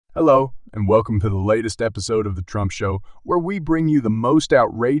Hello, and welcome to the latest episode of The Trump Show, where we bring you the most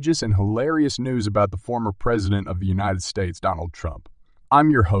outrageous and hilarious news about the former president of the United States, Donald Trump.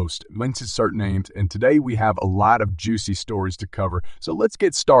 I'm your host, Lindsay Insert Names, and today we have a lot of juicy stories to cover, so let's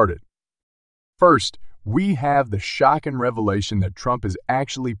get started. First, we have the shocking revelation that Trump is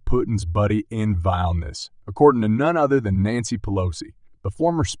actually Putin's buddy in vileness, according to none other than Nancy Pelosi, the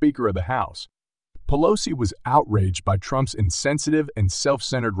former Speaker of the House. Pelosi was outraged by Trump's insensitive and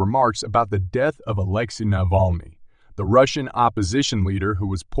self-centered remarks about the death of Alexei Navalny, the Russian opposition leader who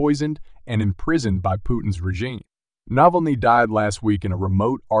was poisoned and imprisoned by Putin's regime. Navalny died last week in a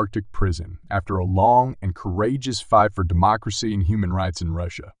remote Arctic prison after a long and courageous fight for democracy and human rights in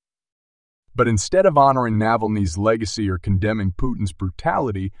Russia. But instead of honoring Navalny's legacy or condemning Putin's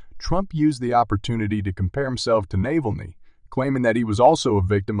brutality, Trump used the opportunity to compare himself to Navalny, claiming that he was also a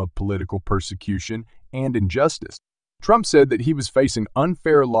victim of political persecution and injustice. Trump said that he was facing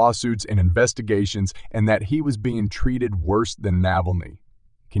unfair lawsuits and investigations and that he was being treated worse than Navalny.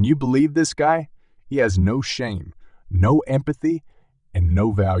 Can you believe this guy? He has no shame, no empathy, and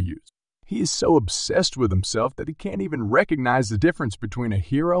no values. He is so obsessed with himself that he can't even recognize the difference between a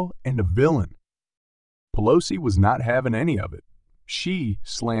hero and a villain. Pelosi was not having any of it. She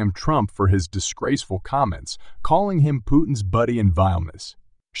slammed Trump for his disgraceful comments, calling him Putin's buddy in vileness.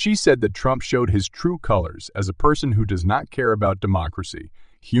 She said that Trump showed his true colors as a person who does not care about democracy,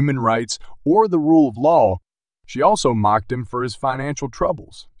 human rights, or the rule of law. She also mocked him for his financial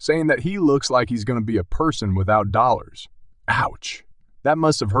troubles, saying that he looks like he's going to be a person without dollars. Ouch! That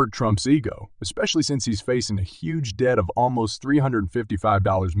must have hurt Trump's ego, especially since he's facing a huge debt of almost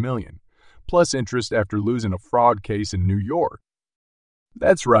 $355 million, plus interest after losing a fraud case in New York.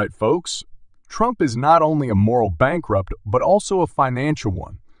 That's right, folks. Trump is not only a moral bankrupt, but also a financial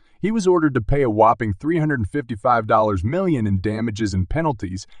one. He was ordered to pay a whopping $355 million in damages and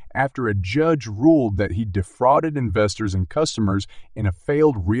penalties after a judge ruled that he defrauded investors and customers in a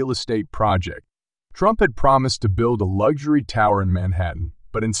failed real estate project. Trump had promised to build a luxury tower in Manhattan,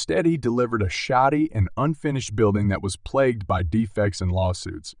 but instead he delivered a shoddy and unfinished building that was plagued by defects and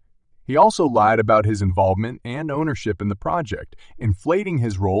lawsuits. He also lied about his involvement and ownership in the project, inflating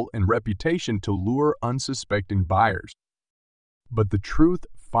his role and reputation to lure unsuspecting buyers. But the truth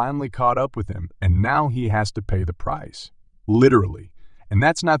finally caught up with him, and now he has to pay the price. Literally. And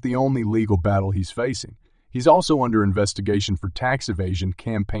that's not the only legal battle he's facing. He's also under investigation for tax evasion,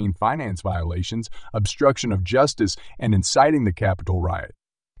 campaign finance violations, obstruction of justice, and inciting the Capitol riot.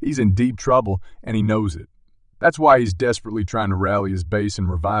 He's in deep trouble, and he knows it. That's why he's desperately trying to rally his base and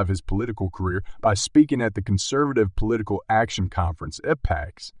revive his political career by speaking at the Conservative Political Action Conference,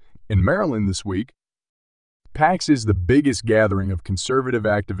 CPAC, in Maryland this week. PAX is the biggest gathering of conservative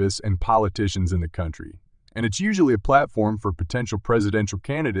activists and politicians in the country, and it's usually a platform for potential presidential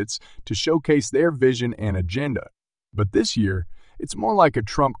candidates to showcase their vision and agenda. But this year, it's more like a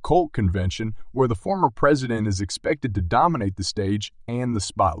Trump cult convention where the former president is expected to dominate the stage and the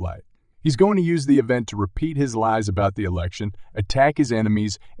spotlight. He's going to use the event to repeat his lies about the election, attack his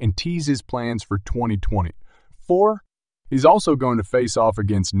enemies, and tease his plans for 2024. He's also going to face off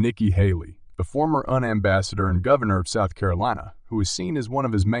against Nikki Haley, the former unambassador and governor of South Carolina, who is seen as one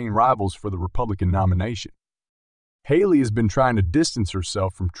of his main rivals for the Republican nomination. Haley has been trying to distance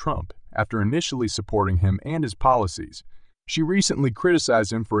herself from Trump after initially supporting him and his policies. She recently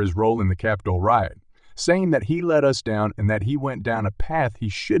criticized him for his role in the Capitol riot, saying that he let us down and that he went down a path he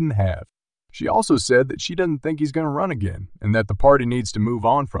shouldn't have. She also said that she doesn't think he's going to run again and that the party needs to move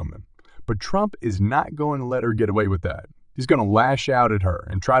on from him. But Trump is not going to let her get away with that. He's going to lash out at her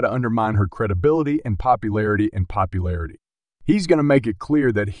and try to undermine her credibility and popularity. He's going to make it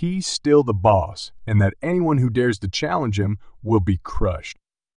clear that he's still the boss and that anyone who dares to challenge him will be crushed.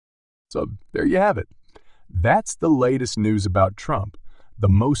 So there you have it. That's the latest news about Trump, the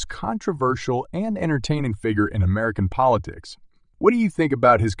most controversial and entertaining figure in American politics. What do you think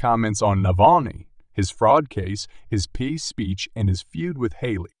about his comments on Navalny, his fraud case, his peace speech, and his feud with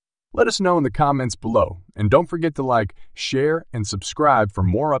Haley? Let us know in the comments below, and don't forget to like, share, and subscribe for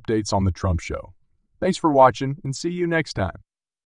more updates on The Trump Show. Thanks for watching, and see you next time.